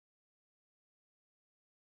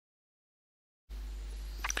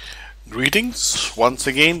Greetings, once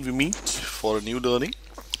again we meet for a new learning.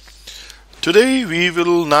 Today we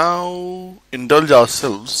will now indulge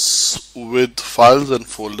ourselves with files and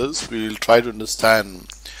folders. We will try to understand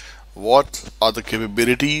what are the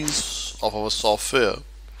capabilities of our software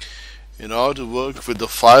in order to work with the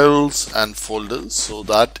files and folders. So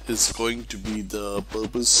that is going to be the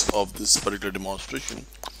purpose of this particular demonstration.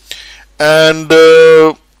 And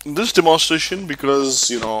this demonstration,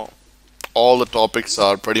 because all the topics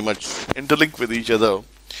are pretty much interlinked with each other,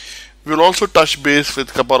 we'll also touch base with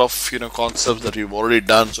a couple of concepts that we've already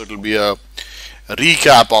done. So it'll be a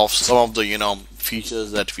recap of some of the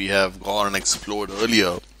features that we have gone and explored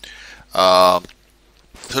earlier. So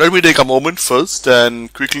let me take a moment first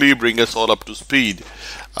and quickly bring us all up to speed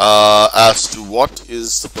as to what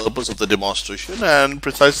is the purpose of the demonstration and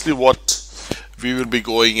precisely what we will be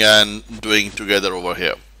going and doing together over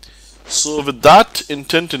here. So with that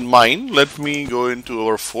intent in mind, let me go into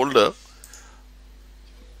our folder.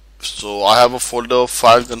 So I have a folder of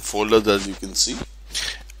files and folders, as you can see,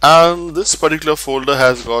 and this particular folder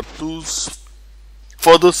has got two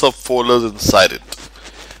further subfolders inside it.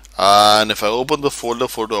 And if I open the folder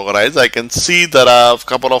for to organize, I can see that I have a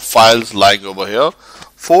couple of files lying over here,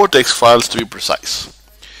 4 text files to be precise.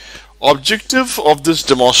 Objective of this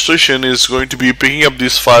demonstration is going to be picking up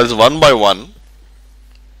these files one by one,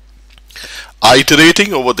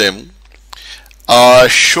 iterating over them,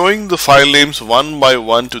 showing the file names one by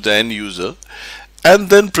one to the end user, and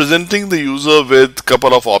then presenting the user with a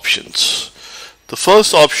couple of options. The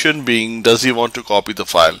first option being, does he want to copy the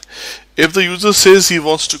file? If the user says he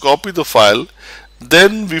wants to copy the file,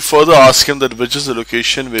 then we further ask him that which is the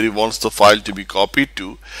location where he wants the file to be copied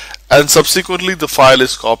to, and subsequently the file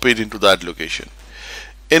is copied into that location.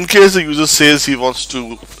 In case the user says he wants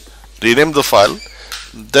to rename the file,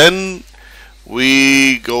 then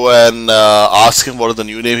we go and ask him what is the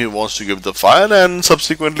new name he wants to give the file, and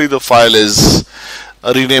subsequently the file is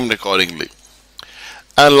renamed accordingly.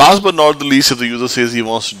 And last but not the least, if the user says he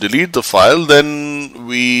wants to delete the file, then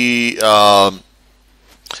we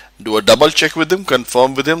do a double check with him,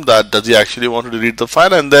 confirm with him that does he actually want to delete the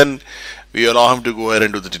file, and then we allow him to go ahead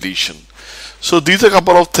and do the deletion. So these are a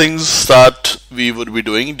couple of things that we would be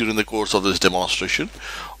doing during the course of this demonstration.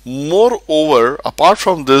 Moreover, apart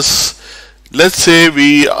from this, let's say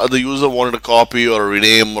the user wanted a copy or a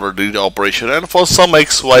rename or a delete operation, and for some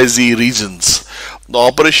XYZ reasons the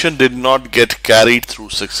operation did not get carried through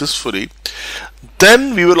successfully.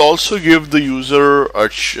 Then we will also give the user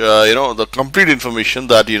the complete information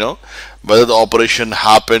that whether the operation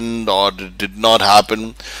happened or did not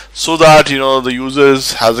happen, so that the user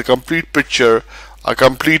has a complete picture, a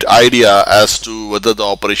complete idea as to whether the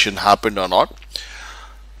operation happened or not.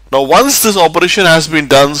 Now once this operation has been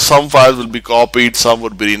done, some files will be copied, some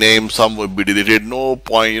would be renamed, some would be deleted. No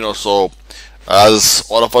point, so as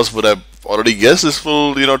all of us would have already guessed, this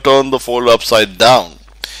will turn the folder upside down.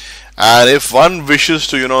 And if one wishes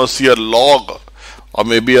to see a log or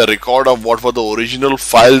maybe a record of what were the original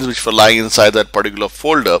files which were lying inside that particular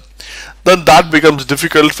folder, then that becomes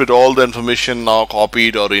difficult with all the information now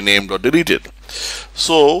copied or renamed or deleted.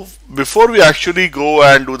 So before we actually go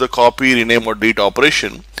and do the copy, rename or delete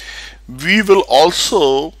operation, we will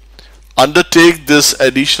also undertake this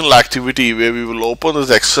additional activity where we will open this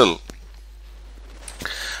Excel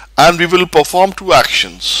and we will perform two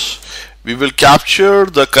actions. We will capture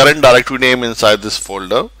the current directory name inside this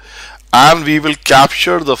folder, and we will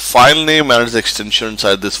capture the file name and its extension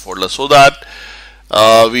inside this folder, so that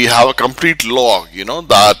we have a complete log,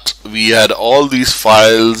 that we had all these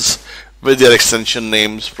files with their extension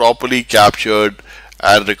names properly captured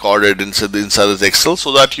and recorded inside this Excel,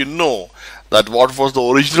 so that that what was the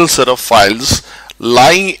original set of files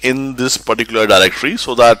lying in this particular directory,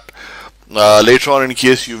 so that later on, in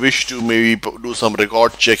case you wish to maybe do some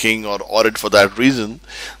record checking or audit for that reason,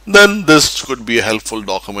 then this could be a helpful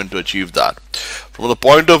document to achieve that. From the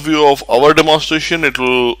point of view of our demonstration, it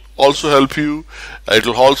will also help you. It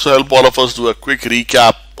will also help all of us do a quick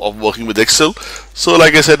recap of working with Excel. So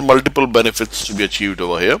like I said, multiple benefits to be achieved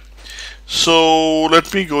over here. So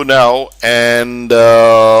let me go now and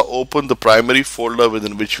open the primary folder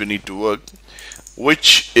within which we need to work,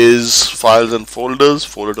 which is files and folders,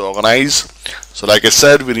 folder to organize. So like I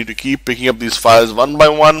said, we need to keep picking up these files one by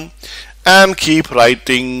one and keep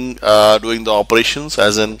writing, doing the operations,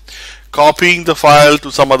 as in copying the file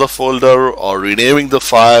to some other folder or renaming the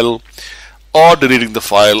file or deleting the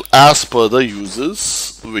file as per the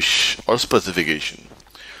user's wish or specification.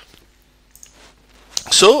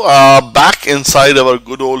 So back inside our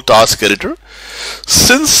good old task editor,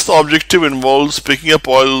 since the objective involves picking up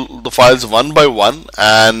all the files one by one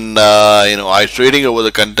and iterating over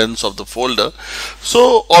the contents of the folder,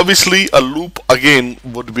 so obviously a loop again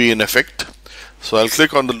would be in effect. So I'll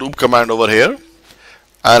click on the loop command over here,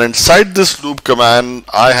 and inside this loop command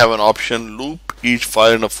I have an option loop each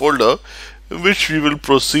file in a folder, which we will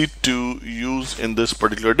proceed to use in this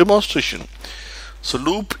particular demonstration. So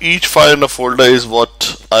loop each file in a folder is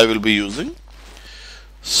what I will be using.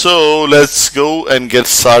 So let's go and get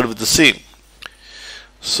started with the same.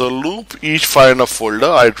 So loop each file in a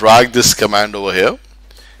folder, I drag this command over here,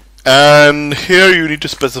 and here you need to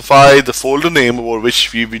specify the folder name over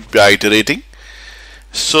which we will be iterating.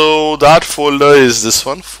 So that folder is this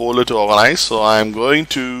one, folder to organize. So I am going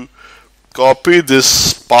to copy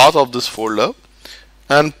this path of this folder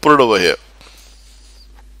and put it over here.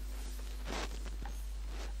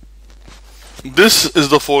 This is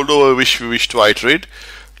the folder over which we wish to iterate.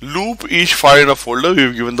 Loop each file in a folder.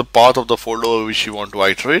 We've given the path of the folder over which we want to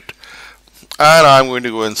iterate, and I'm going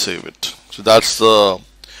to go and save it. So that's the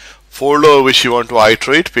folder over which you want to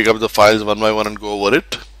iterate. Pick up the files one by one and go over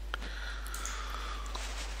it.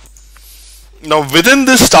 Now within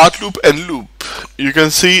this start loop, end loop, you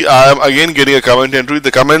can see I am again getting a comment entry.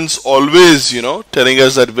 The comments always, telling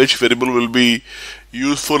us that which variable will be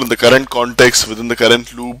useful in the current context within the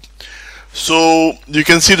current loop. So you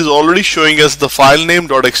can see it is already showing us the file name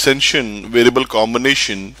dot extension variable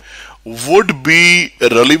combination would be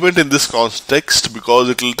relevant in this context, because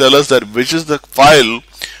it will tell us that which is the file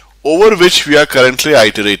over which we are currently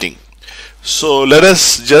iterating. So let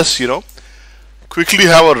us just quickly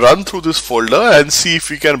have a run through this folder and see if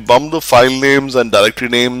we can bump the file names and directory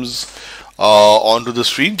names onto the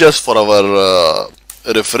screen just for our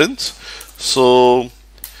reference. So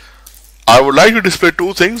I would like to display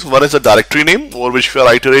two things. One is the directory name over which we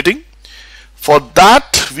are iterating. For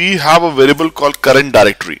that we have a variable called current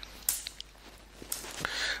directory.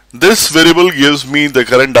 This variable gives me the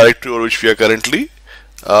current directory over which we are currently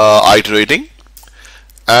iterating.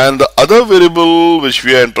 And the other variable which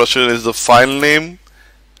we are interested in is the file name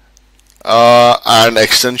and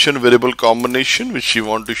extension variable combination, which we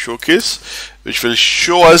want to showcase, which will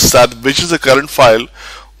show us that which is the current file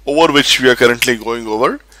over which we are currently going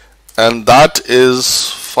over, and that is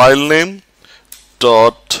file name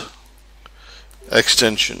dot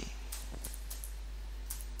extension.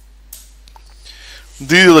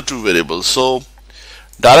 These are the two variables. So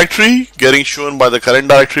directory getting shown by the current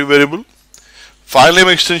directory variable, file name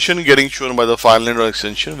extension getting shown by the file name or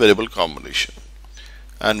extension variable combination.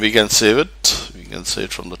 And we can save it. We can say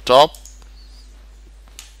it from the top.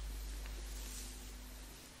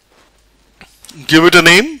 Give it a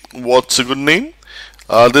name. What's a good name?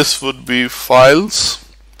 This would be files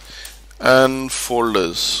and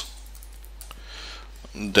folders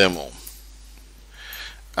demo.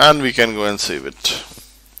 And we can go and save it.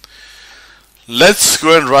 Let's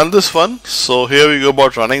go and run this one. So here we go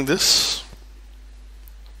about running this.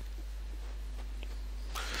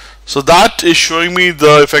 So that is showing me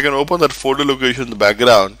if I can open that folder location in the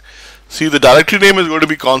background, see the directory name is going to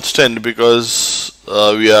be constant because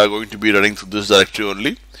we are going to be running through this directory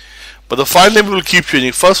only. But the file name will keep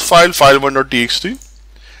changing. First file, file1.txt.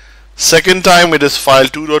 Second time it is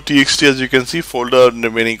file2.txt, as you can see, folder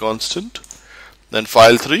remaining constant. Then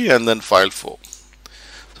file3 and then file4.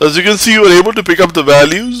 So as you can see, you are able to pick up the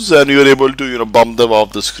values and you are able to bump them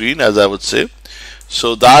off the screen, as I would say.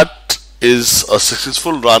 So that is a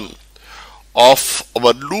successful run of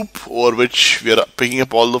our loop over which we are picking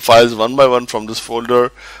up all the files one by one from this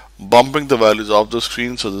folder, bumping the values off the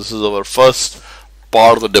screen. So this is our first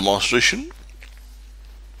part of the demonstration,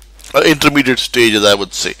 intermediate stage, as I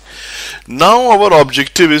would say. Now our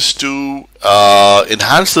objective is to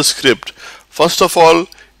enhance the script. First of all,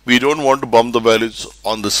 we don't want to bump the values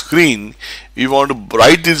on the screen. We want to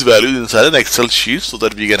write these values inside an Excel sheet so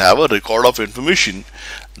that we can have a record of information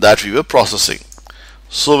that we were processing.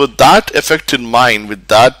 So with that effect in mind, with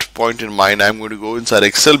that point in mind, I'm going to go inside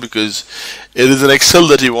Excel, because it is in Excel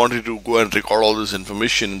that we wanted to go and record all this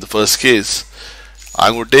information in the first case.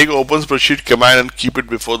 I'm going to take open spreadsheet command and keep it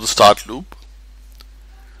before the start loop.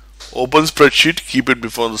 Open spreadsheet, keep it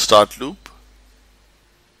before the start loop.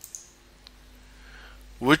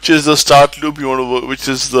 Which is the start loop you want to work, which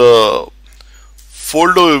is the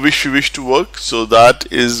folder which you wish to work. So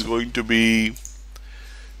that is going to be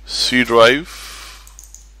C drive.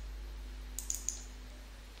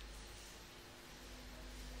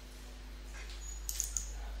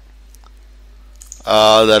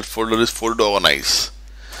 That folder is folder organize.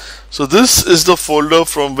 So this is the folder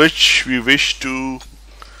from which we wish to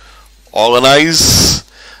organize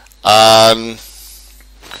and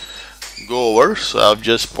go over. So I've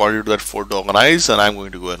just pointed to that folder to organize, and I'm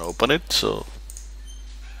going to go and open it. So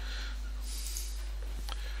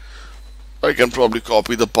I can probably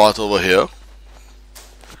copy the path over here.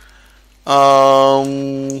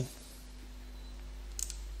 Oh,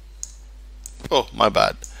 my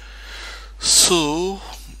bad. So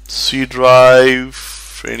C drive,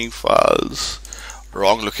 training files,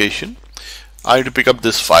 wrong location. I need to pick up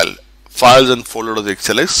this file, files and folder of the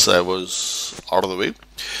XLS. I was out of the way.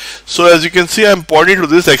 So as you can see, I'm pointing to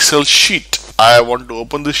this Excel sheet. I want to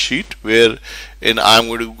open this sheet where I'm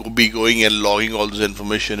going to be going and logging all this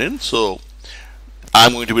information in. So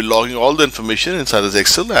I'm going to be logging all the information inside this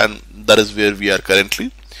Excel, and that is where we are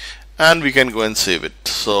currently, and we can go and save it.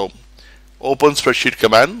 So open spreadsheet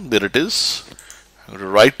command, there it is. I'm going to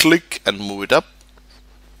right click and move it up.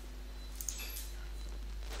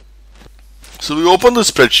 So we open the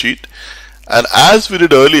spreadsheet, and as we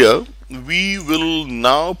did earlier, we will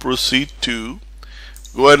now proceed to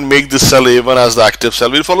go and make this cell A1 as the active cell.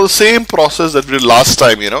 We'll follow the same process that we did last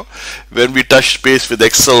time, when we touched base with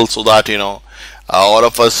Excel, so that all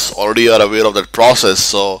of us already are aware of that process.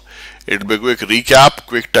 So it'll be a quick recap,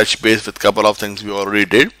 quick touch base with a couple of things we already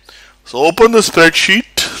did. So open the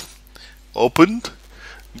spreadsheet, opened,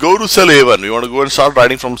 go to cell A1. We want to go and start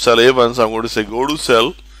writing from cell A1. So I'm going to say go to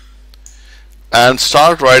cell and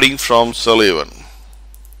start writing from cell A1.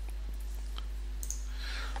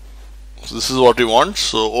 So this is what we want.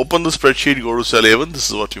 So open the spreadsheet, go to cell A1. This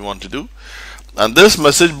is what you want to do. And this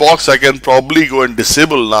message box I can probably go and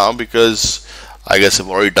disable now, because I guess I've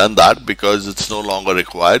already done that, because it's no longer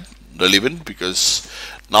relevant, because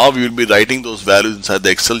now we will be writing those values inside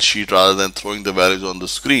the Excel sheet rather than throwing the values on the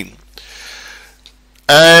screen.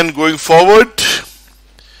 And going forward,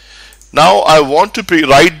 now I want to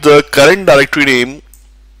write the current directory name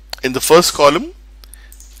in the first column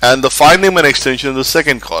and the file name and extension in the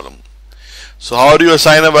second column. So how do you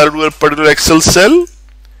assign a value to a particular Excel cell?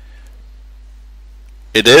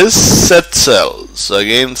 It is set cell. So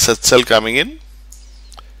again, set cell coming in,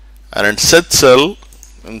 and in set cell,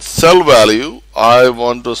 in cell value, I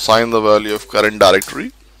want to assign the value of current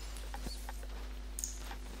directory.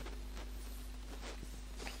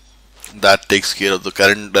 That takes care of the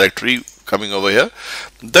current directory coming over here.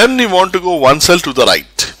 Then we want to go one cell to the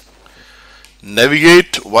right.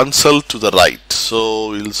 Navigate one cell to the right. So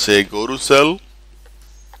we'll say go to cell,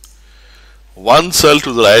 one cell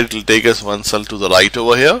to the right. It will take us one cell to the right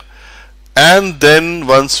over here. And then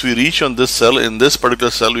once we reach on this cell, in this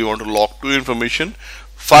particular cell, we want to log two information: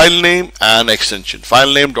 file name and extension.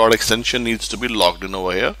 File name dot extension needs to be logged in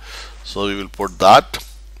over here. So we will put that.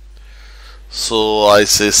 So I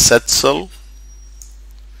say set cell,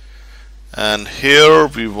 and here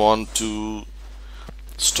we want to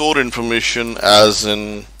store information as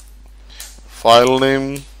in file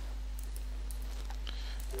name,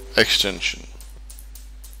 extension.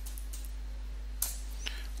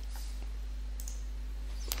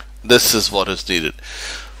 This is what is needed.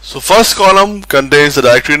 So first column contains the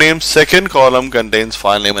directory name, second column contains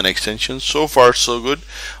file name and extension. So far so good.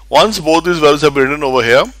 Once both these values have been written over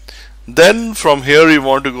here, then from here we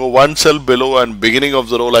want to go one cell below and beginning of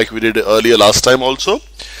the row, like we did earlier last time also,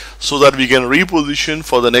 so that we can reposition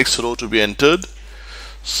for the next row to be entered.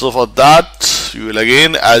 So for that, we will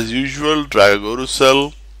again, as usual, drag a go to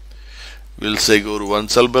cell. We'll say go to one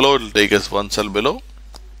cell below. It will take us one cell below,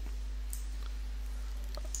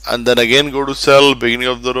 and then again go to cell, beginning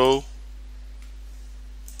of the row.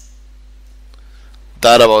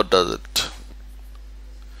 That about does it.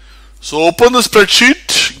 So open the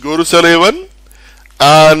spreadsheet, go to cell A1,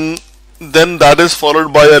 and then that is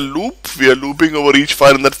followed by a loop. We are looping over each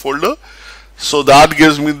file in that folder. So that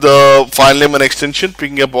gives me the file name and extension,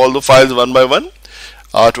 picking up all the files one by one.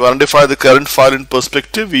 To identify the current file in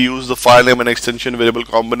perspective, we use the file name and extension variable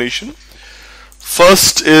combination.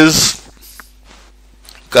 First is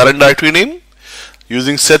current directory name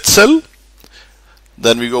using set cell.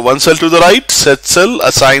 Then we go one cell to the right, set cell,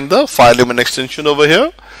 assign the file name and extension over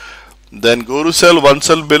here. Then go to cell, one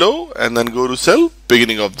cell below, and then go to cell,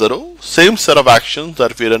 beginning of the row. Same set of actions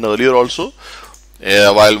that we done earlier also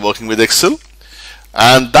while working with Excel.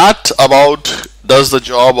 And that about does the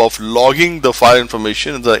job of logging the file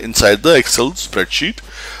information inside the Excel spreadsheet.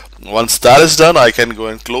 Once that is done, I can go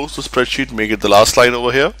and close the spreadsheet, make it the last line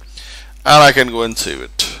over here, and I can go and save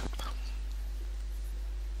it.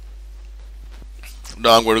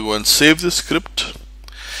 Now I'm going to go and save this script,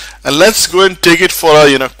 and let's go and take it for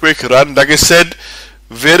a quick run. Like I said,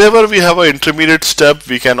 wherever we have an intermediate step,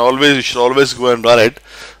 we should always go and run it,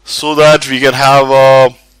 so that we can have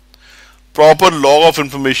a proper log of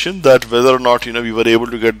information, that whether or not we were able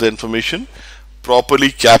to get the information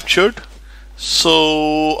properly captured.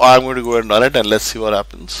 So I'm going to go ahead and run it, and let's see what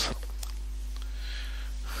happens.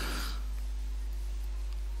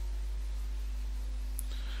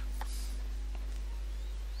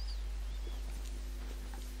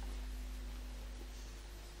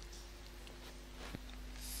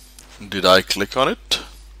 Did I click on it?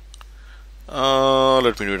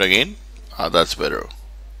 Let me do it again. That's better.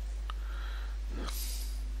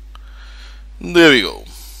 There we go.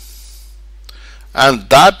 And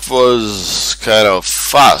that was kind of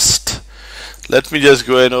fast. Let me just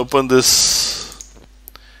go ahead and open this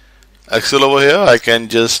Excel over here. I can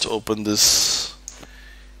just open this.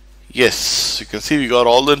 Yes, you can see we got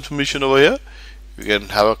all the information over here. You can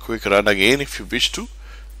have a quick run again if you wish to.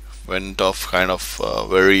 Went off kind of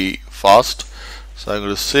very fast. So I'm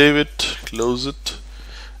going to save it, close it,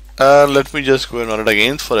 and let me just go and run it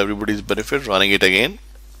again for everybody's benefit, running it again.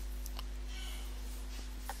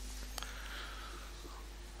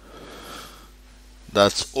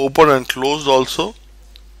 That's open and closed also.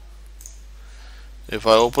 If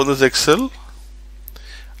I open this Excel,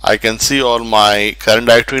 I can see all my current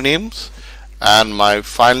directory names and my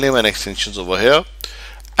file name and extensions over here,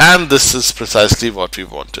 and this is precisely what we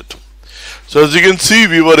wanted. So as you can see,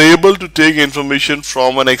 we were able to take information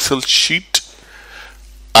from an Excel sheet,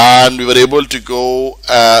 and we were able to go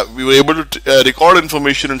record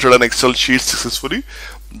information into an Excel sheet successfully.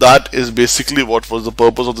 That is basically what was the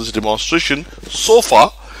purpose of this demonstration. So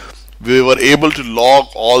far we were able to log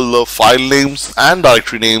all the file names and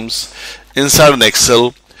directory names inside an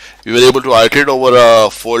Excel. We were able to iterate over a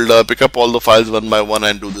folder, pick up all the files one by one,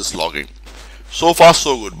 and do this logging. So far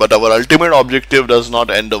so good, but our ultimate objective does not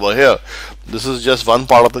end over here. This is just one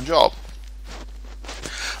part of the job.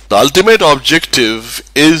 The ultimate objective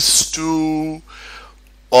is to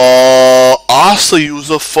ask the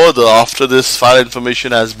user further after this file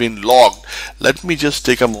information has been logged. Let me just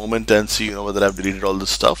take a moment and see whether I've deleted all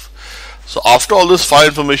this stuff. So after all this file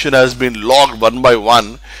information has been logged one by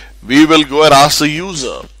one, we will go and ask the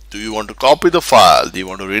user, do you want to copy the file? Do you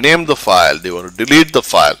want to rename the file? Do you want to delete the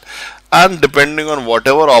file? And depending on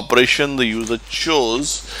whatever operation the user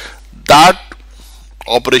chose, that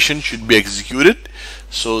operation should be executed.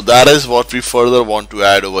 So that is what we further want to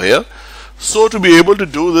add over here. So to be able to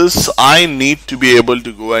do this, I need to be able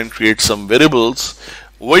to go and create some variables,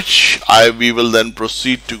 which we will then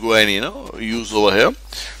proceed to go and use over here.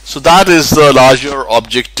 So that is the larger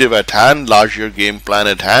objective at hand, larger game plan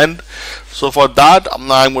at hand. So for that,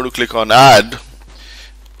 I'm going to click on add,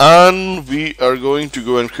 and we are going to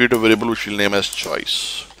go and create a variable which we'll name as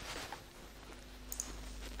choice.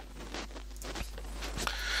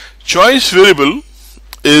 Choice variable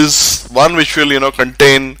is one which will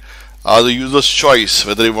contain the user's choice,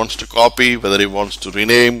 whether he wants to copy, whether he wants to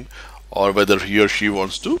rename, or whether he or she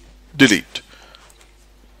wants to delete.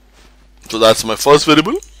 So that's my first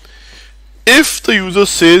variable. If the user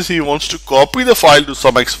says he wants to copy the file to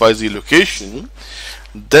some XYZ location,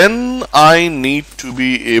 then I need to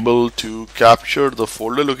be able to capture the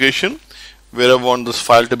folder location where I want this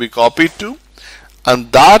file to be copied to,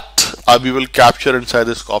 and that we will capture inside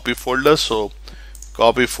this copy folder. So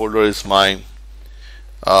copy folder is my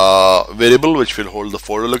variable which will hold the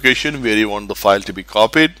folder location where you want the file to be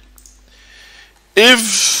copied.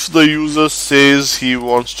 If the user says he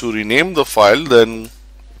wants to rename the file, then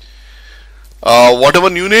whatever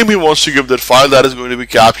new name he wants to give that file, that is going to be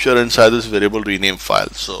captured inside this variable rename file.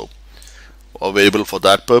 So a variable for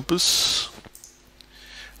that purpose.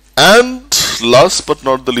 And last but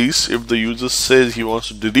not the least, if the user says he wants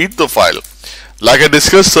to delete the file, like I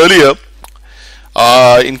discussed earlier,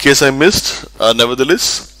 in case I missed,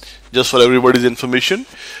 nevertheless, just for everybody's information,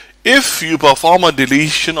 if you perform a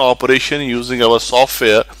deletion operation using our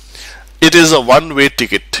software, it is a one-way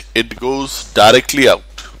ticket. It goes directly out.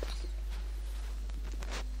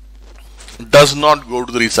 Does not go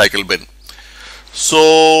to the recycle bin.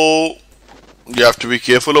 So you have to be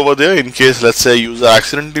careful over there. In case, let's say, user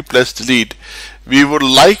accidentally pressed delete, we would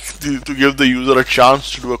like to give the user a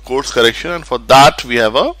chance to do a course correction, and for that we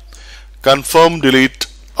have a confirm delete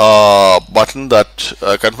button, that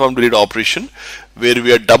confirm delete operation, where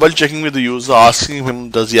we are double checking with the user, asking him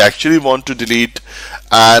does he actually want to delete,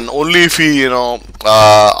 and only if he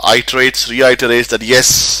reiterates that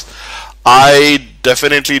yes, I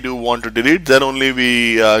definitely do want to delete, then only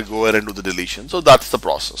we go ahead and do the deletion. So that's the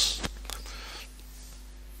process.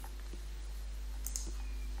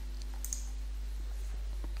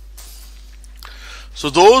 So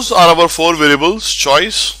those are our four variables: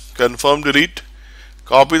 choice, confirm delete,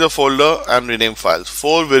 copy the folder, and rename files.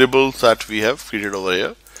 Four variables that we have created over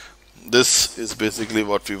here. This is basically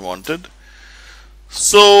what we wanted.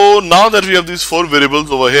 So now that we have these 4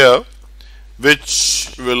 variables over here,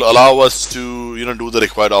 which will allow us to do the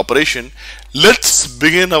required operation, let's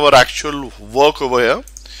begin our actual work over here.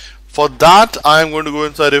 For that, I am going to go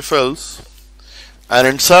inside if else, and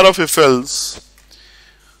inside of if else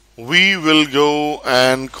we will go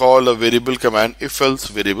and call a variable command, if else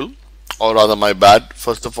variable, or rather my bad,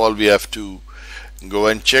 first of all we have to go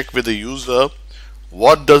and check with the user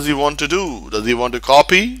what does he want to do. Does he want to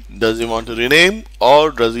copy, does he want to rename,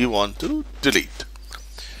 or does he want to delete?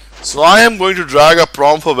 So I am going to drag a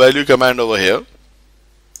prompt for value command over here.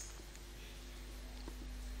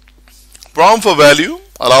 Prompt for value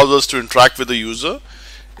allows us to interact with the user.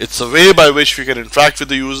 It's a way by which we can interact with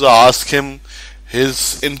the user, ask him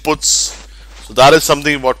his inputs. So that is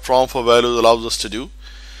something what prompt for values allows us to do.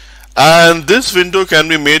 And this window can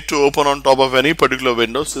be made to open on top of any particular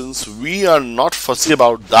window. Since we are not fussy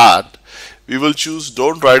about that, we will choose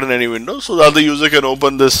don't write in any window so that the user can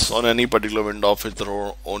open this on any particular window of his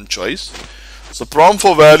own choice. So prompt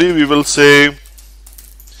for value, we will say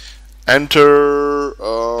enter,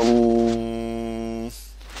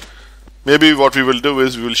 maybe what we will do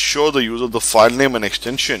is we will show the user the file name and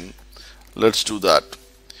extension. Let's do that.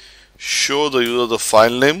 Show the user the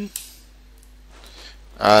file name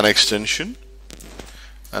and extension,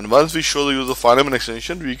 and once we show the user file name and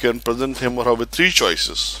extension, we can present him or her with 3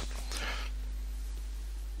 choices,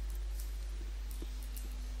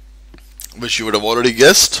 which you would have already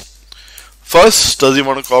guessed. First, does he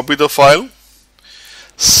want to copy the file?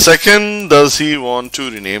 Second, does he want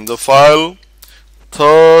to rename the file?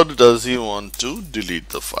 Third, does he want to delete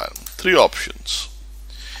the file? 3 options: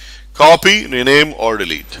 copy, rename, or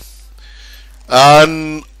delete.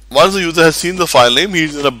 And once the user has seen the file name, he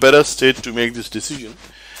is in a better state to make this decision.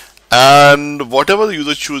 And whatever the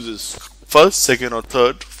user chooses, first, second, or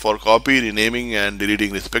third, for copy, renaming, and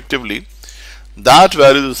deleting respectively, that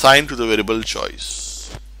value is assigned to the variable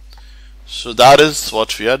choice. So that is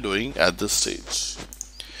what we are doing at this stage.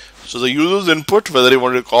 So the user's input, whether he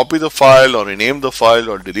wanted to copy the file or rename the file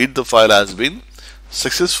or delete the file, has been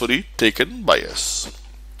successfully taken by us.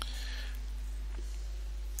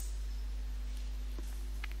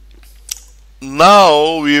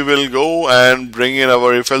 Now we will go and bring in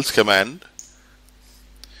our if else command,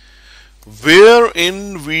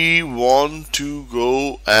 wherein we want to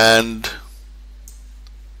go and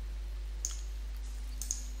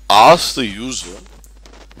ask the user,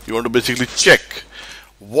 you want to basically check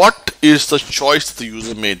what is the choice the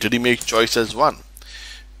user made. Did he make choice as 1?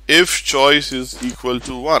 If choice is equal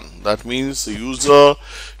to 1, that means the user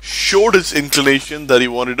showed his inclination that he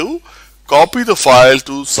wanted to copy the file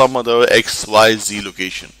to some other XYZ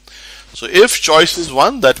location. So if choice is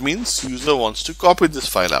 1, that means user wants to copy this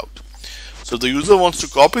file out. So if the user wants to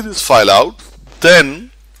copy this file out,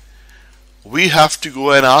 then we have to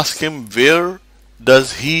go and ask him where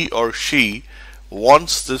does he or she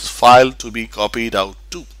wants this file to be copied out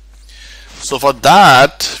to. So for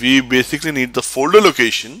that, we basically need the folder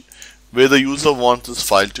location where the user wants this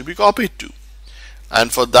file to be copied to. And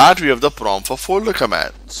for that, we have the prompt for folder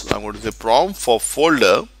command. So I'm going to say prompt for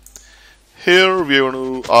folder. Here we are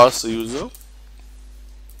going to ask the user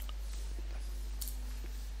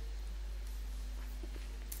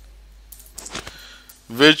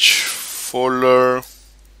which folder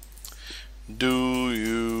do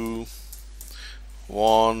you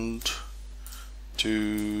want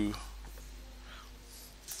to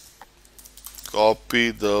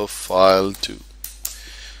copy the file to.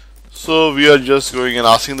 So we are just going and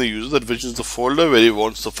asking the user that which is the folder where he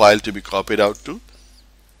wants the file to be copied out to.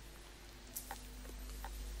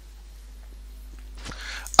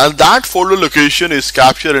 And that folder location is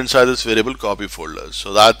captured inside this variable copy folder.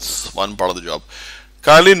 So that's one part of the job.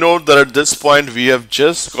 Kindly note that at this point we have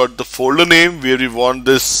just got the folder name where we want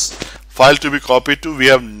this file to be copied to. We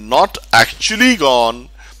have not actually gone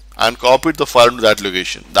and copied the file to that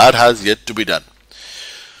location. That has yet to be done.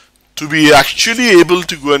 To be actually able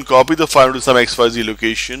to go and copy the file to some XYZ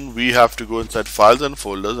location, we have to go inside files and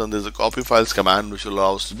folders, and there's a copy files command which will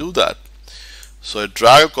allow us to do that. So I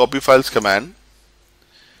drag a copy files command,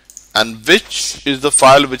 and which is the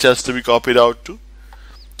file which has to be copied out to?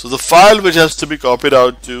 So the file which has to be copied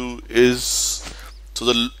out to is, so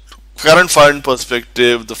the current file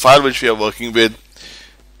perspective, the file which we are working with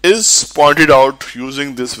is pointed out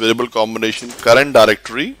using this variable combination current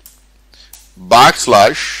directory /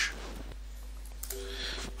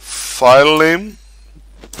 file name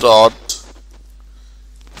dot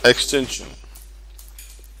extension.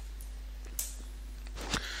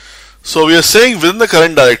 So we are saying within the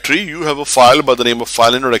current directory, you have a file by the name of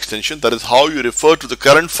file_extension. That is how you refer to the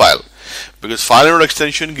current file, because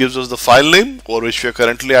file_extension gives us the file name over which we are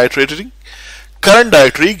currently iterating. Current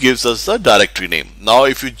directory gives us the directory name. Now,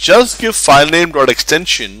 if you just give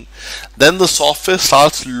filename.extension, then the software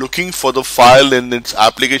starts looking for the file in its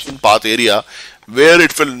application path area where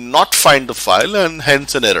it will not find the file, and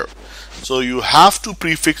hence an error. So you have to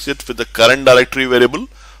prefix it with the current directory variable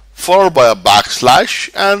followed by a backslash,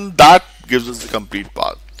 and that gives us the complete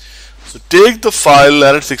path. So take the file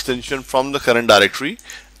and its extension from the current directory,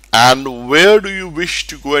 and where do you wish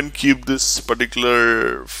to go and keep this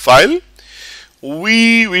particular file?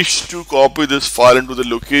 We wish to copy this file into the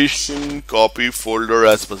location copy folder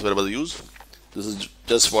as specified by the user. This is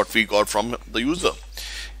just what we got from the user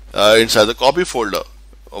inside the copy folder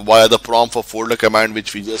via the prompt for folder command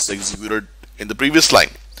which we just executed in the previous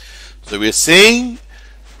line. So we are saying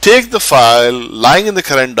take the file lying in the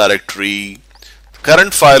current directory. The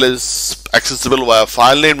current file is accessible via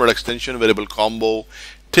filename.extension variable combo.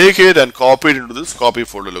 Take it and copy it into this copy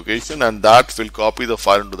folder location, and that will copy the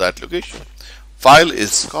file into that location. File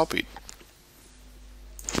is copied.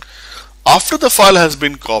 After the file has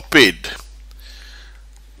been copied,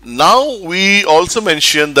 now we also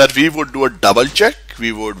mentioned that we would do a double check.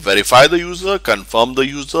 We would verify the user, confirm the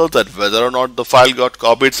user that whether or not the file got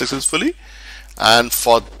copied successfully, and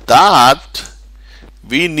for that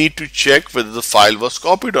we need to check whether the file was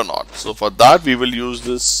copied or not. So for that we will use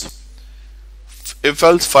this if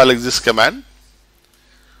else file exists command.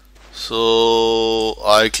 So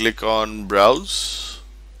I click on browse.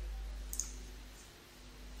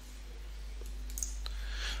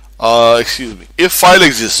 If file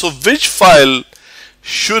exists. So which file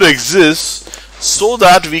should exist so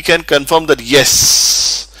that we can confirm that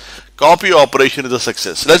yes, copy operation is a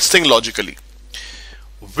success. Let's think logically.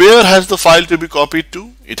 Where has the file to be copied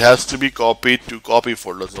to? It has to be copied to copy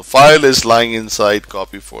folder. So file is lying inside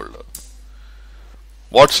copy folder.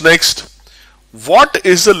 What's next? What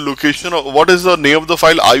is the location of, what is the name of the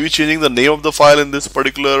file? Are you changing the name of the file in this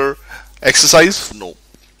particular exercise? No.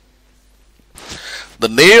 The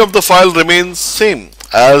name of the file remains same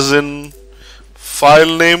as in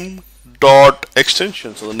file name dot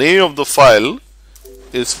extension. So the name of the file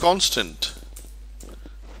is constant.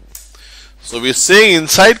 So we are saying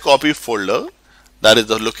inside copy folder, that is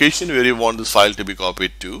the location where you want this file to be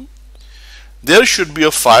copied to, there should be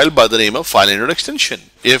a file by the name of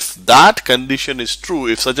filename.extension. If that condition is true,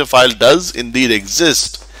 if such a file does indeed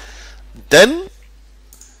exist, then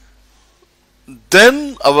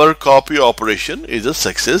our copy operation is a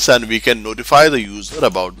success and we can notify the user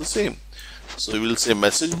about the same. So we will say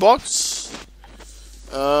message box,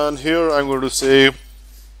 and here I'm going to say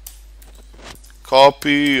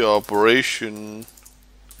copy operation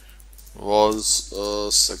was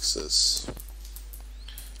a success.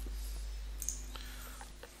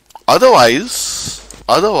 Otherwise,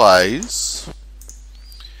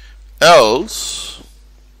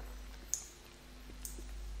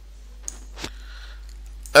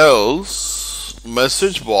 else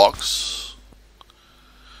message box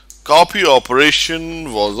copy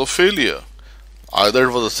operation was a failure. Either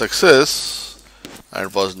it was a success and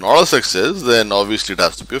it was not a success, then obviously it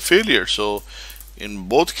has to be a failure. So in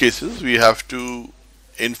both cases we have to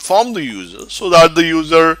inform the user so that the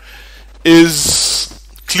user is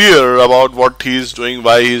clear about what he is doing,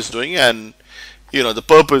 why he is doing, and the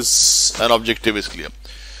purpose and objective is clear.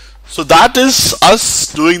 So that is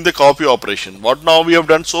us doing the copy operation. What now we have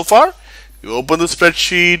done so far? We open the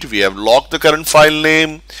spreadsheet, we have logged the current file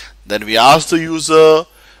name, then we ask the user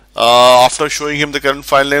after showing him the current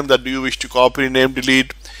file name that do you wish to copy, name,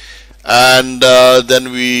 delete, and then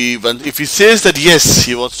if he says that yes,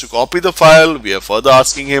 he wants to copy the file, we are further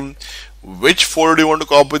asking him which folder do you want to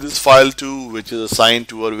copy this file to, which is assigned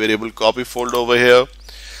to our variable copy folder over here.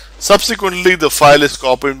 Subsequently, the file is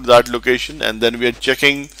copied to that location, and then we are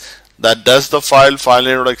checking that does the file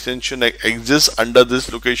filename.extension exist under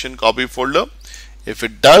this location copy folder. If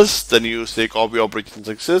it does, then you say copy operation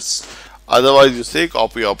success. Otherwise, you say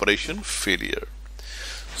copy operation failure.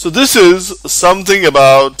 So this is something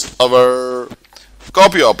about our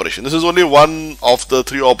copy operation. This is only one of the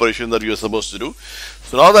three operations that you are supposed to do.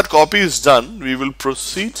 So now that copy is done, we will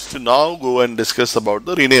proceed to now go and discuss about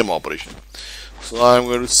the rename operation. So I am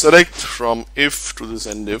going to select from if to this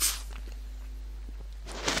end if.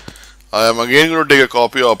 I am again going to take a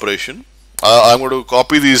copy operation. I am going to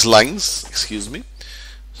copy these lines, excuse me.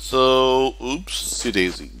 So, oopsie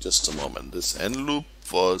daisy, just a moment. This end loop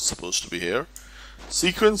was supposed to be here.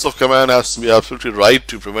 Sequence of command has to be absolutely right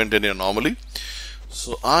to prevent any anomaly.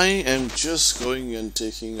 So I am just going and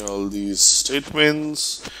taking all these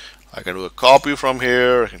statements. I can do a copy from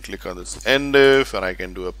here. I can click on this end if, and I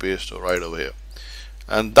can do a paste right over here.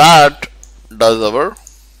 And that does our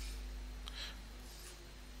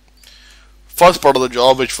first part of the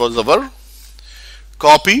job, which was our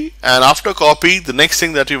copy. And after copy, the next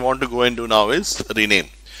thing that we want to go and do now is rename.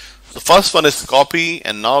 The first one is copy,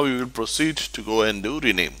 and now we will proceed to go and do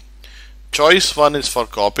rename. Choice 1 is for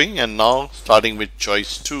copying, and now starting with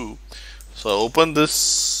choice 2. So open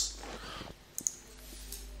this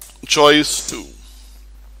choice 2.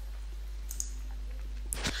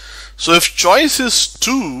 So if choice is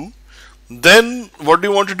 2, then what do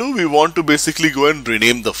you want to do? We want to basically go and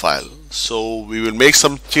rename the file. So we will make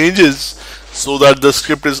some changes so that the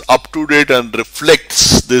script is up to date and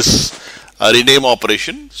reflects this rename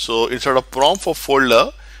operation. So instead of prompt for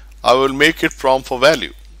folder, I will make it prompt for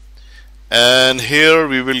value. And here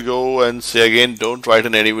we will go and say again, don't write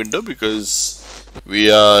in any window, because we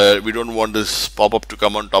don't want this pop-up to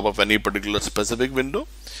come on top of any particular specific window.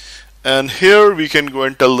 And here we can go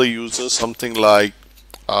and tell the user something like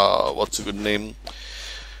what's a good name?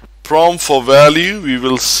 Prompt for value. We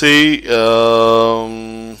will say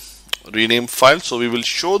rename file. So we will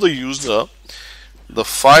show the user the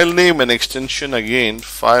file name and extension again.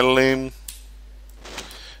 File name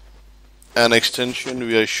and extension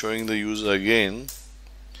we are showing the user again,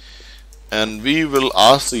 and we will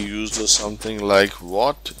ask the user something like,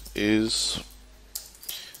 what is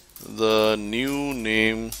the new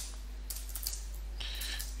name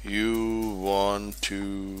you want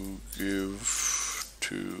to give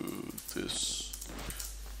to this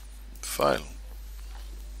file?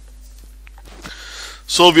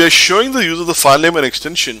 So we are showing the user the file name and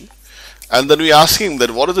extension, and then we ask him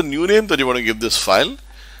that what is the new name that you want to give this file,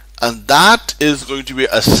 and that is going to be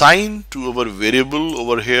assigned to our variable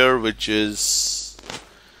over here, which is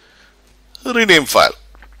rename file.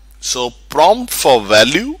 So prompt for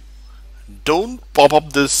value, don't pop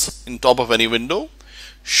up this in top of any window.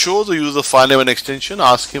 Show the user file name and extension,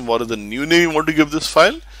 ask him what is the new name you want to give this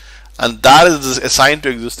file, and that is assigned to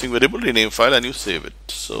existing variable rename file, and you save it.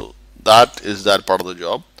 So that is that part of the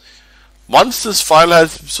job. Once this file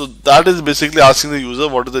has, so that is basically asking the user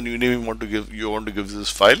what is the new name you want to give this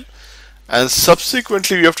file, and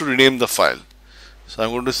subsequently we have to rename the file. So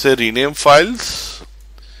I'm going to say rename files,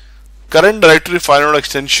 current directory file node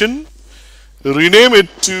extension, rename it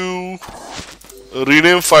to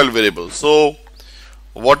rename file variable. So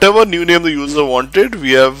whatever new name the user wanted,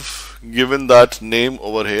 we have given that name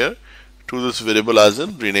over here to this variable as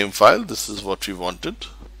in rename file. This is what we wanted.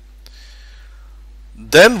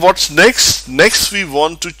 Then what's next? Next we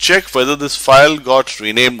want to check whether this file got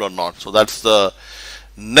renamed or not. So that's the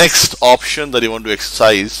next option that you want to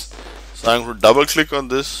exercise. So I'm going to double click on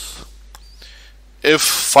this. If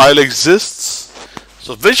file exists,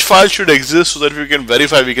 so which file should exist so that we can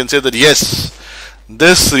verify, we can say that yes,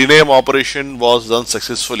 this rename operation was done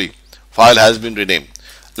successfully. File has been renamed.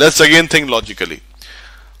 Let's again think logically.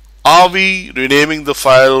 Are we renaming the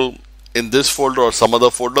file in this folder or some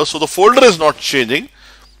other folder? So the folder is not changing,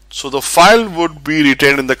 so the file would be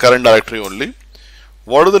retained in the current directory only.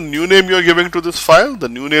 What is the new name you are giving to this file? The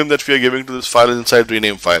new name that we are giving to this file is inside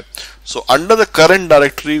rename file. So under the current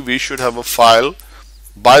directory we should have a file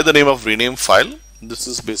by the name of rename file. This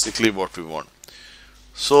is basically what we want.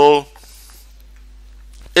 So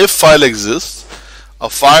if file exists, a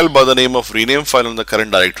file by the name of rename file in the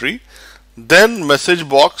current directory, then message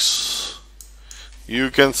box, you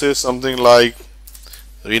can say something like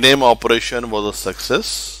rename operation was a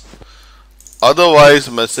success, otherwise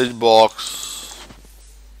message box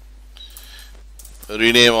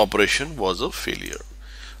rename operation was a failure.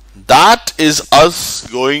 That is us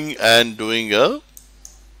going and doing a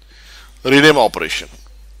rename operation.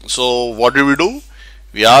 So what do?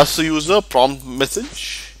 We ask the user prompt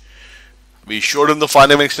message, we showed him the file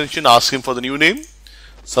name extension, ask him for the new name.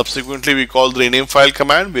 Subsequently we call the rename file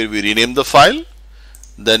command where we rename the file.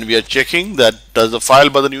 Then we are checking that does the file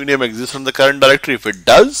by the new name exist in the current directory. If it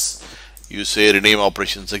does, you say rename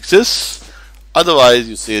operations exists, otherwise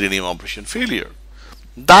you say rename operation failure.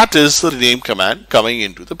 That is the rename command coming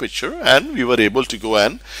into the picture, and we were able to go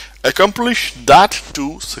and accomplish that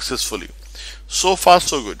too successfully. So far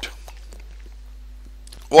so good.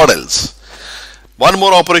 What else? One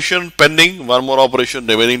more operation pending, one more operation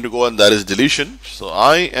remaining to go, and that is deletion. So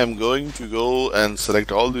I am going to go and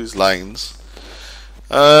select all these lines,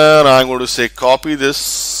 and I'm going to say copy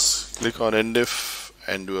this, click on endif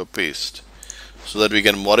and do a paste, so that we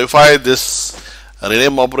can modify this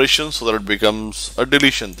rename operation so that it becomes a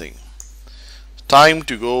deletion thing. Time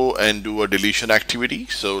to go and do a deletion activity.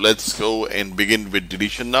 So let's go and begin with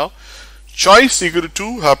deletion now. Choice equal to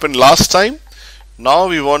 2 happened last time. Now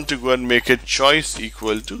we want to go and make it choice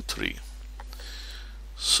equal to 3.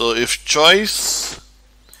 So if choice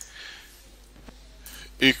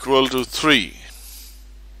equal to 3,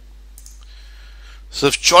 so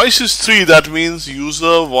if choice is 3, that means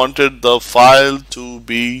user wanted the file to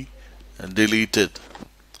be deleted.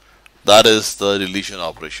 That is the deletion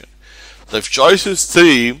operation. So if choice is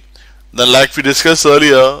 3, then like we discussed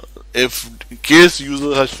earlier, if in case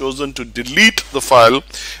user has chosen to delete the file,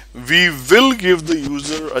 we will give the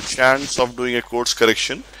user a chance of doing a course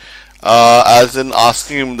correction, as in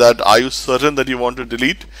asking him that, are you certain that you want to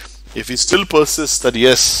delete? If he still persists that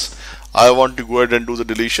yes, I want to go ahead and do the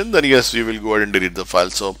deletion, then yes, we will go ahead and delete the file.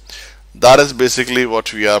 So that is basically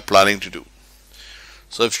what we are planning to do.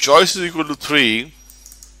 So if choice is equal to 3,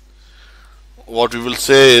 what we will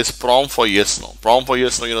say is prompt for yes, no. Prompt for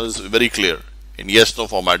yes, no, is very clear in yes, no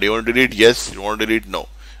format. Do you want to delete? Yes. You want to delete? No.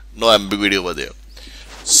 No ambiguity over there.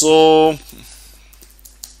 So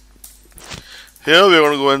here we are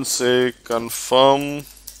going to go and say confirm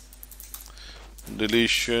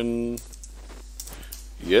deletion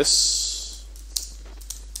yes,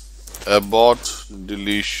 abort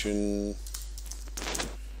deletion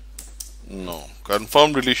no.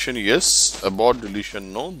 Confirm deletion yes, abort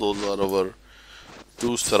deletion no. Those are our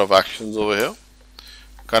two set of actions over here.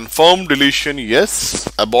 Confirm deletion yes,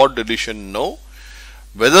 abort deletion no.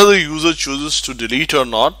 Whether the user chooses to delete or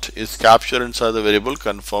not is captured inside the variable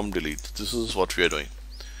confirm delete. This is what we are doing.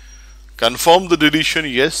 Confirm the deletion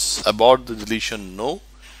yes, abort the deletion no.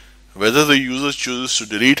 Whether the user chooses to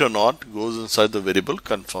delete or not goes inside the variable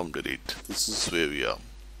confirm delete. This is where we are.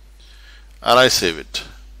 And I save it.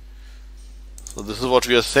 So this is what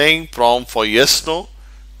we are saying. Prompt for yes, no.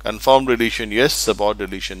 Confirm deletion yes, abort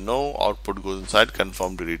deletion no. Output goes inside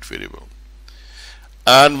confirm delete variable.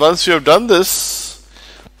 And once you have done this,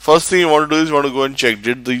 first thing you want to do is you want to go and check,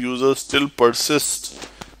 did the user still persist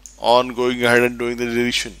on going ahead and doing the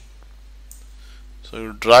deletion? So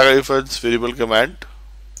you drag ifelse variable command,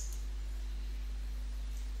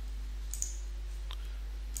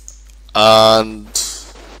 and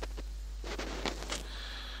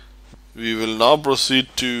we will now proceed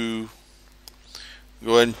to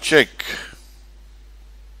go and check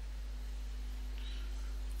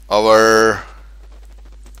our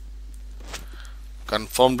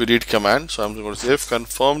confirm delete command. So I'm going to say if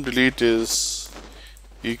confirm delete is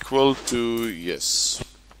equal to yes.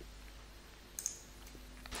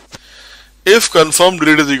 If confirm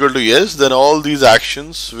delete is equal to yes, then all these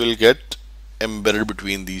actions will get embedded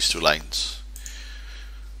between these two lines.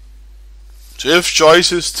 So if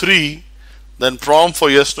choice is 3, then prompt for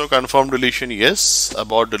yes, no, confirm deletion yes,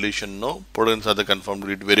 abort deletion no, put it inside the confirm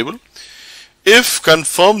delete variable. If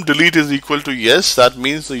confirm delete is equal to yes, that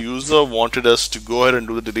means the user wanted us to go ahead and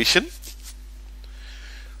do the deletion.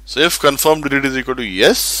 So if confirm delete is equal to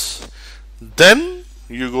yes, then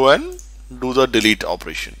you go and do the delete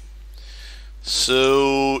operation.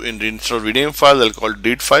 So instead of rename file, I'll call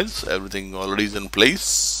delete files. Everything already is in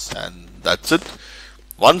place, and that's it.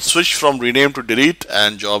 One switch from rename to delete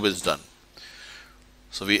and job is done.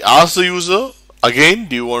 So we ask the user again,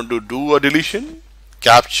 do you want to do a deletion?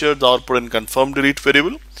 Capture the output in confirm delete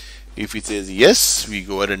variable. If he says yes, we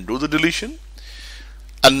go ahead and do the deletion.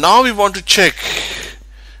 And now we want to check,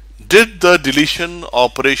 did the deletion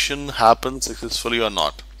operation happen successfully or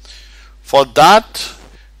not? For that,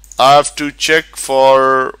 I have to check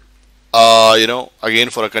for again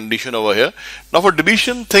for a condition over here. Now for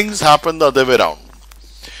deletion, things happen the other way around.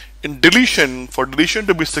 In deletion, for deletion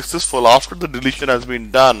to be successful, after the deletion has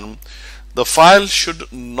been done, the file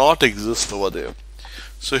should not exist over there.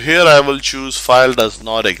 So here I will choose file does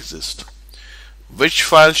not exist. Which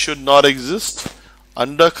file should not exist?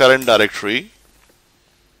 Under current directory,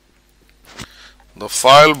 the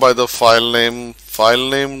file by the file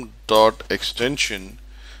name dot extension,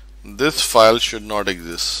 this file should not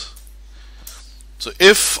exist. So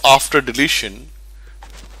if after deletion,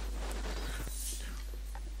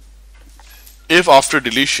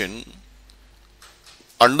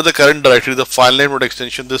 under the current directory, the file name dot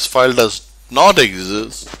extension, this file does not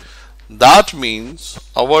exist, that means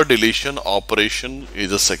our deletion operation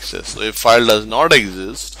is a success. So if file does not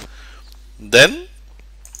exist, then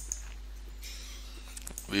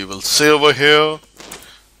we will say over here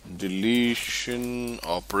deletion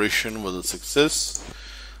operation was a success,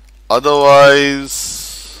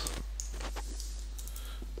 otherwise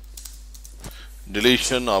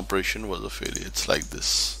deletion operation was a failure. It's like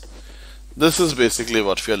this. This is basically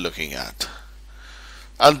what we are looking at,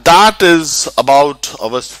 and that is about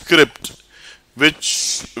our script,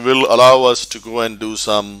 which will allow us to go and do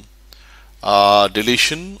some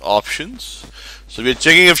deletion options. So we are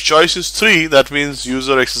checking if choice is 3, that means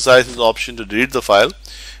user exercises the option to delete the file.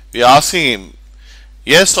 We are asking him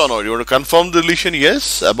yes or no. You want to confirm the deletion?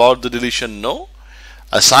 Yes. About the deletion? No.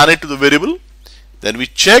 Assign it to the variable. Then we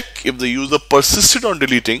check if the user persisted on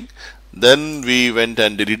deleting. Then we went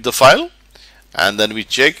and delete the file. And then we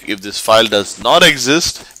check if this file does not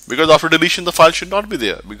exist, because after deletion the file should not be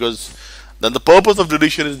there, because then the purpose of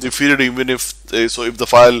deletion is defeated even if if the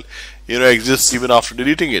file exists even after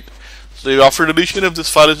deleting it. So if after deletion, if this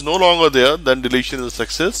file is no longer there, then deletion is a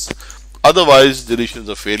success. Otherwise, deletion is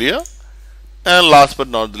a failure. And last but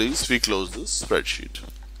not least, we close this spreadsheet.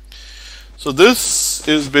 So this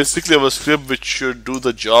is basically our script which should do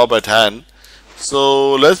the job at hand.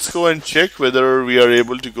 So let's go and check whether we are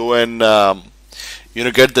able to go and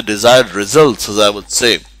get the desired results, as I would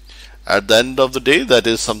say. At the end of the day, that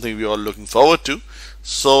is something we are looking forward to.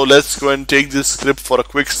 So let's go and take this script for a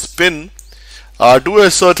quick spin. Do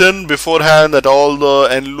ascertain beforehand that all the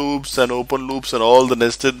end loops and open loops and all the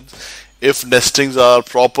nested if nestings are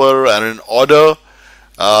proper and in order,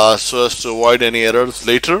 so as to avoid any errors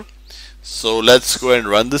later. So let's go and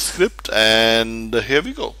run this script, and here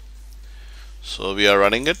we go. So we are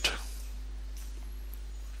running it.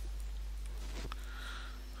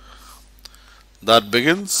 That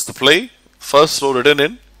begins the play. First row written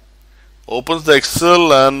in, opens the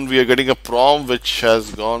Excel, and we are getting a prompt which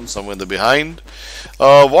has gone somewhere in the behind.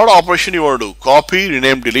 What operation you want to do? Copy,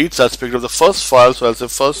 rename, delete. So let's pick up the first file. So I'll say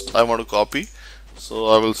first I want to copy. So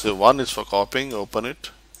I will say 1 is for copying. Open it.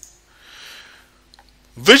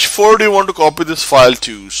 Which folder do you want to copy this file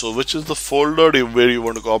to? So which is the folder where you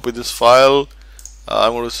want to copy this file?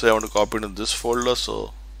 I'm going to say I want to copy it in this folder.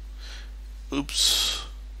 So oops.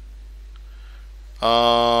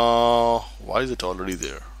 Why is it already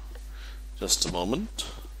there? Just a moment.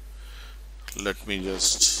 Let me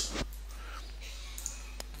just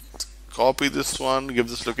copy this one, give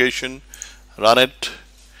this location, run it.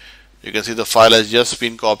 You can see the file has just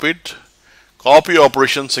been copied. Copy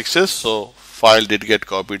operation success. So file did get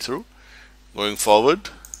copied through. Going forward,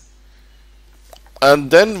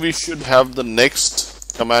 and then we should have the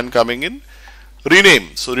next command coming in.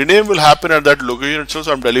 Rename. So rename will happen at that location itself.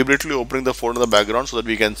 So I'm deliberately opening the folder in the background so that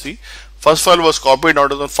we can see. First file was copied, now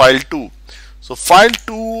it is on file 2. So file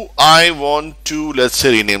 2 I want to, let's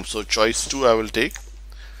say, rename. So choice 2 I will take.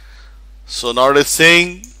 So now it is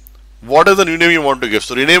saying what is the new name you want to give.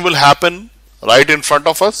 So rename will happen right in front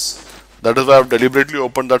of us. That is why I have deliberately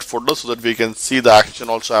opened that folder so that we can see the action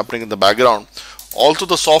also happening in the background. Also,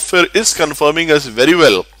 the software is confirming us very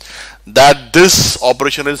well that this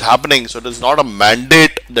operation is happening. So it is not a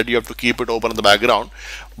mandate that you have to keep it open in the background,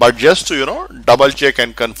 but just to double check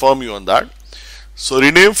and confirm you on that. So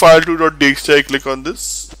rename file2.txt, I click on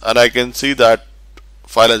this and I can see that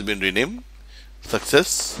file has been renamed.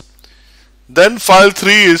 Success. Then file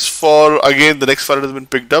 3 is for, again, the next file has been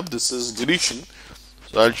picked up. This is deletion.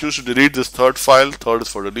 So I'll choose to delete this third file. Third is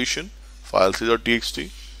for deletion. File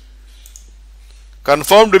 3.txt.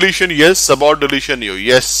 Confirm deletion, yes. About deletion, no.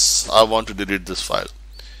 Yes, I want to delete this file.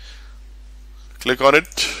 Click on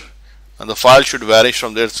it and the file should vanish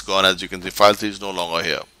from there. It's gone. As you can see, file 3 is no longer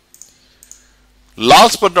here.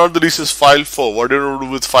 Last but not the least is file 4. What do you want to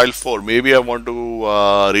do with file 4? Maybe I want to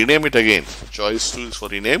rename it again. Choice 2 is for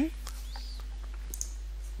rename.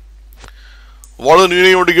 What is the new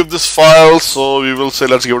name you want to give this file? So we will say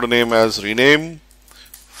let's give it a name as rename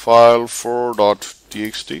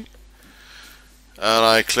file4.txt. And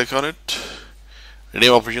I click on it.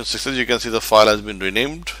 Rename operation success. You can see the file has been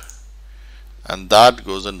renamed, and that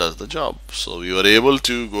goes and does the job. So we were able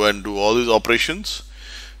to go and do all these operations.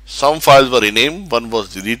 Some files were renamed, one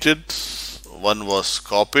was deleted, one was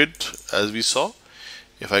copied, as we saw.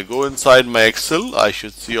 If I go inside my Excel, I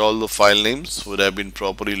should see all the file names would have been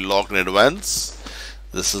properly logged in advance.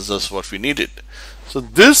 This is just what we needed. So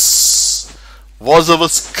this was our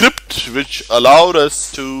script which allowed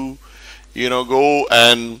us to go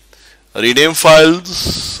and rename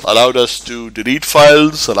files, allowed us to delete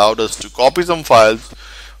files, allowed us to copy some files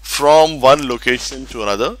from one location to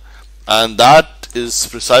another, and that is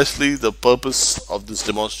precisely the purpose of this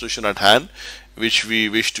demonstration at hand, which we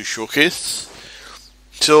wish to showcase.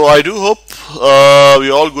 So I do hope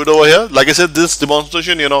we're all good over here. Like I said, this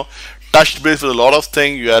demonstration touched base with a lot of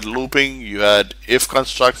things. You had looping, you had if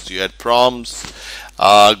constructs, you had prompts,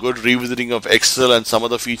 good revisiting of Excel and some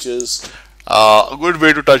other features. A good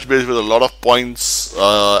way to touch base with a lot of points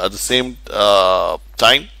at the same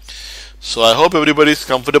time. So I hope everybody is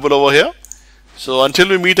comfortable over here. So until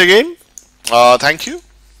we meet again, thank you.